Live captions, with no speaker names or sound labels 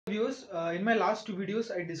In my last two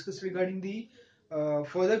videos, I discussed regarding the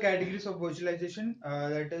further categories of virtualization,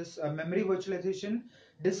 that is memory virtualization,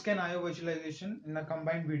 disk and IO virtualization in a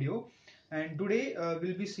combined video. And today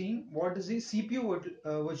we'll be seeing what is the CPU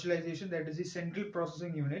virtualization, that is the central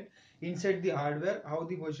processing unit inside the hardware, how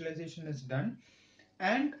the virtualization is done,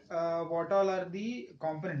 and what all are the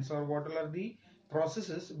components or what all are the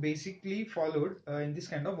processes basically followed in this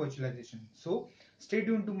kind of virtualization. So stay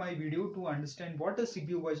tuned to my video to understand what is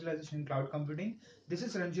CPU virtualization in cloud computing. This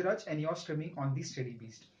is Ranjiraj and you're streaming on the Steady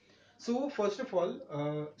Beast. So first of all,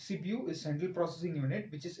 CPU is central processing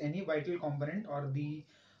unit, which is any vital component or the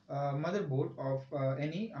motherboard of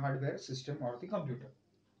any hardware system or the computer.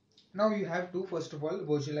 Now you have to first of all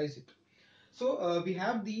virtualize it. So we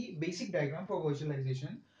have the basic diagram for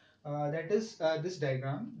virtualization. That is this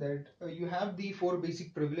diagram, that you have the four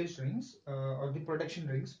basic privilege rings or the protection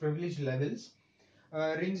rings, privilege levels,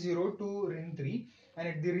 ring 0 to ring 3. And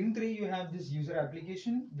at the ring 3 you have this user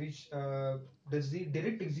application which does the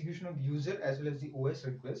direct execution of user as well as the OS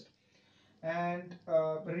request. And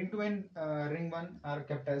ring 2 and ring 1 are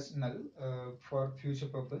kept as null for future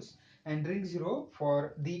purpose, and ring 0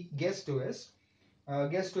 for the guest OS.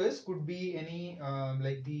 Guest OS could be any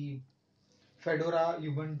like the Fedora,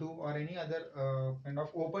 Ubuntu, or any other kind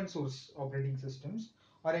of open source operating systems,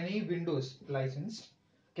 or any Windows licensed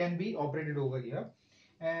can be operated over here.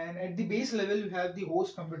 And at the base level, you have the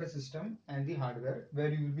host computer system and the hardware where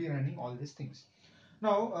you will be running all these things.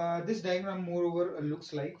 Now, this diagram moreover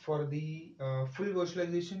looks like for the full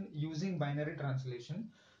virtualization using binary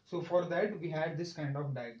translation. So for that, we had this kind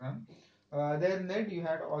of diagram. There in that you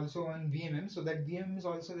had also one VMM, so that VMM is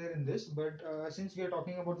also there in this, but since we are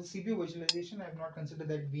talking about the CPU virtualization, I have not considered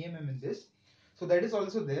that VMM in this. So that is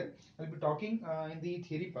also there. I'll be talking in the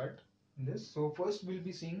theory part in this. So first we'll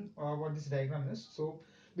be seeing what this diagram is. So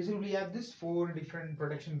basically we have this four different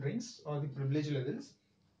protection rings or the privilege levels,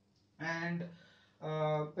 and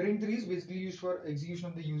ring 3 is basically used for execution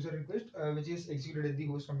of the user request, which is executed at the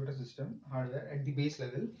host computer system hardware at the base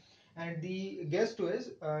level. And the guest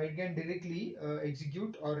OS, it can directly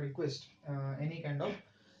execute or request any kind of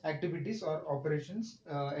activities or operations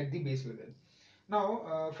at the base level.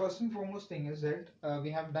 Now, first and foremost thing is that we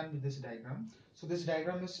have done with this diagram. So this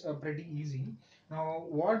diagram is pretty easy. Now,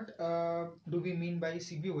 what do we mean by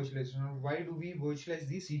CPU virtualization, or why do we virtualize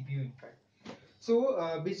the CPU in fact?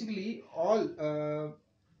 So basically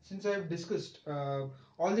since I have discussed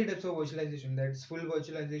all the types of virtualization, that's full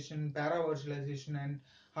virtualization, para virtualization, and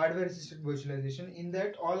hardware assisted virtualization, in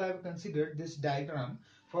that all I have considered this diagram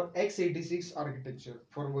for x86 architecture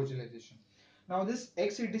for virtualization. Now this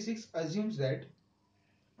x86 assumes that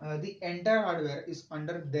the entire hardware is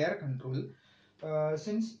under their control,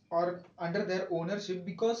 since or under their ownership,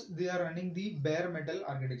 because they are running the bare metal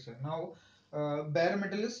architecture. Now bare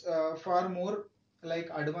metal is far more like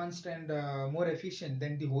advanced and more efficient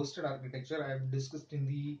than the hosted architecture I have discussed in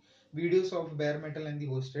the videos of bare metal and the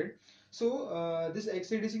hosted. So this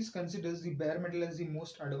x86 considers the bare metal as the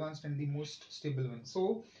most advanced and the most stable one.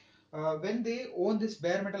 So when they own this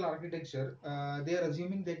bare metal architecture, they are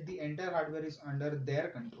assuming that the entire hardware is under their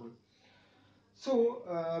control.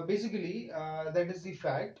 So basically that is the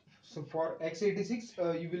fact. So for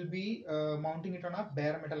x86 you will be mounting it on a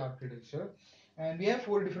bare metal architecture, and we have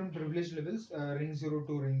four different privilege levels, ring 0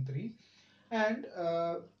 to ring 3. And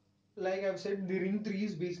like I've said, the ring 3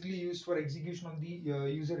 is basically used for execution of the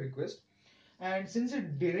user request. And since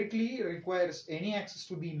it directly requires any access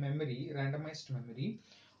to the memory, randomized memory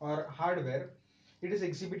or hardware, it is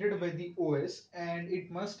exhibited by the OS, and it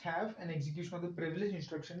must have an execution of the privilege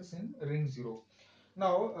instructions in ring 0.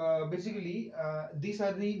 Now basically these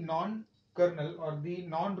are the non-kernel or the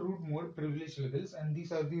non-root mode privilege levels, and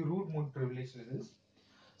these are the root mode privilege levels.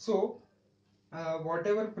 So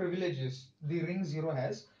whatever privileges the ring 0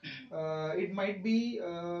 has, it might be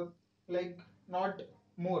like not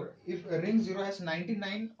more. If ring 0 has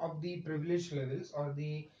 99 of the privilege levels or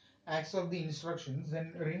the acts of the instructions,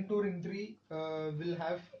 then ring 2, ring 3 will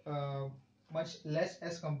have much less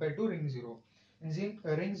as compared to ring 0.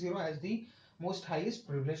 Ring 0 has the most highest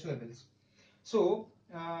privilege levels. So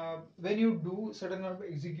when you do certain number of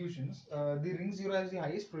executions, the ring 0 has the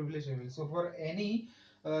highest privilege level. So for any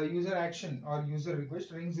user action or user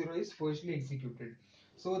request, ring 0 is firstly executed.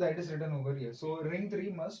 So that is written over here. So ring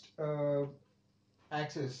 3 must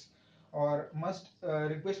access or must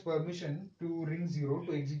request permission to ring 0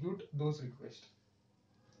 to execute those requests.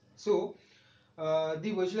 So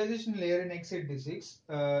the virtualization layer in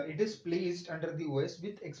x86, it is placed under the OS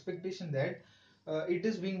with expectation that it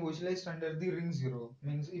is being virtualized under the ring 0.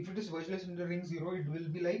 Means if it is virtualized under ring 0, it will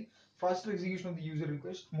be like faster execution of the user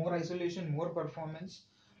request, more isolation, more performance,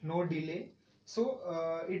 no delay.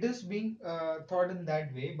 So it is being thought in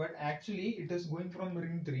that way, but actually it is going from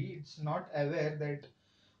ring 3. It's not aware that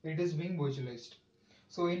it is being virtualized.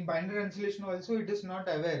 So in binary translation also, it is not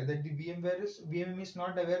aware that the VMM is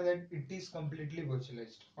not aware that it is completely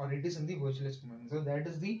virtualized or it is in the virtualized mode. So that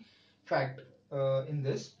is the fact in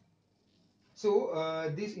this.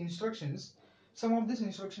 So these instructions, some of these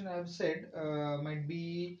instructions I have said might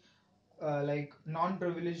be like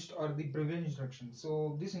non-privileged or the privileged instructions.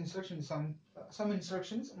 So these instructions, some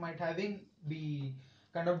instructions might having be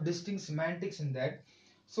kind of distinct semantics in that.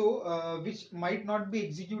 So which might not be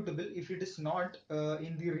executable if it is not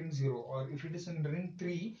in the ring 0, or if it is in ring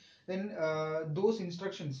 3, then those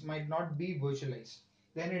instructions might not be virtualized.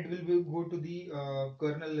 Then it will be, go to the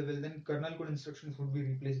kernel level, then kernel code instructions would be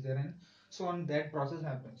replaced there, and so on that process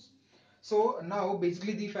happens. So now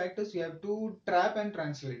basically the fact is you have to trap and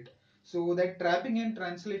translate. So that trapping and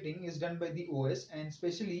translating is done by the OS, and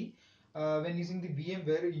especially when using the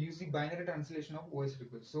VMware, you use the binary translation of OS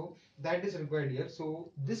request. So that is required here.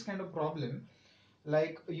 So this kind of problem,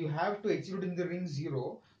 like you have to execute in the ring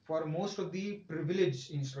 0 for most of the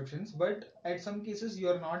privileged instructions, but at some cases you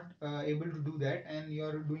are not able to do that and you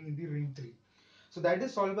are doing in the ring 3. So that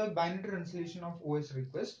is solved by binary translation of OS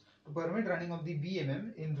request to permit running of the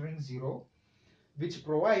VMM in ring 0, which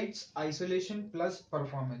provides isolation plus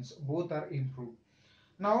performance. Both are improved.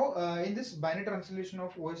 Now, in this binary translation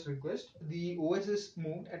of OS request, the OS is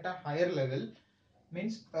moved at a higher level.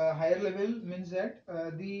 Means higher level means that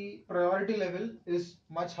the priority level is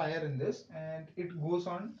much higher in this, and it goes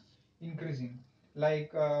on increasing.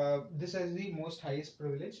 Like this has the most highest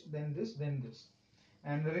privilege, then this, then this.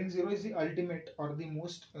 And ring 0 is the ultimate or the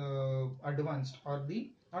most advanced, or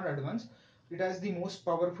the not advanced, it has the most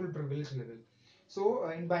powerful privilege level. So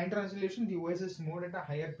in binary translation, the OS is moved at a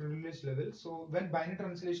higher privilege level. So when binary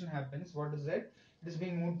translation happens, what is that? It is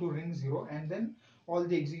being moved to ring 0, and then all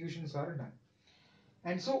the executions are done.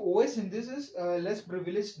 And so OS in this is less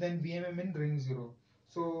privileged than VMM in ring 0.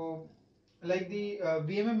 So like the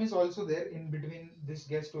VMM is also there in between this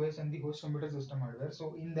guest OS and the host computer system hardware.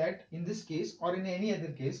 So in this case or in any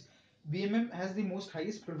other case, VMM has the most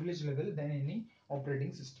highest privilege level than any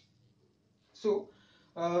operating system. So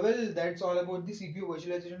well, that's all about the CPU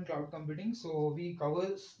virtualization cloud computing. So we cover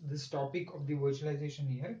this topic of the virtualization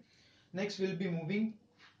here. Next we'll be moving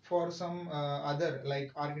for some other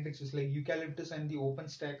like architectures like eucalyptus and the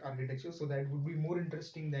OpenStack architecture. So that would be more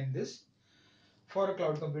interesting than this for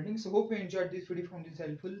cloud computing. So hope you enjoyed this video, found this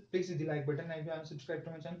helpful. Please hit the like button, and if you haven't subscribed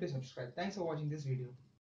to my channel, please subscribe. Thanks for watching this video.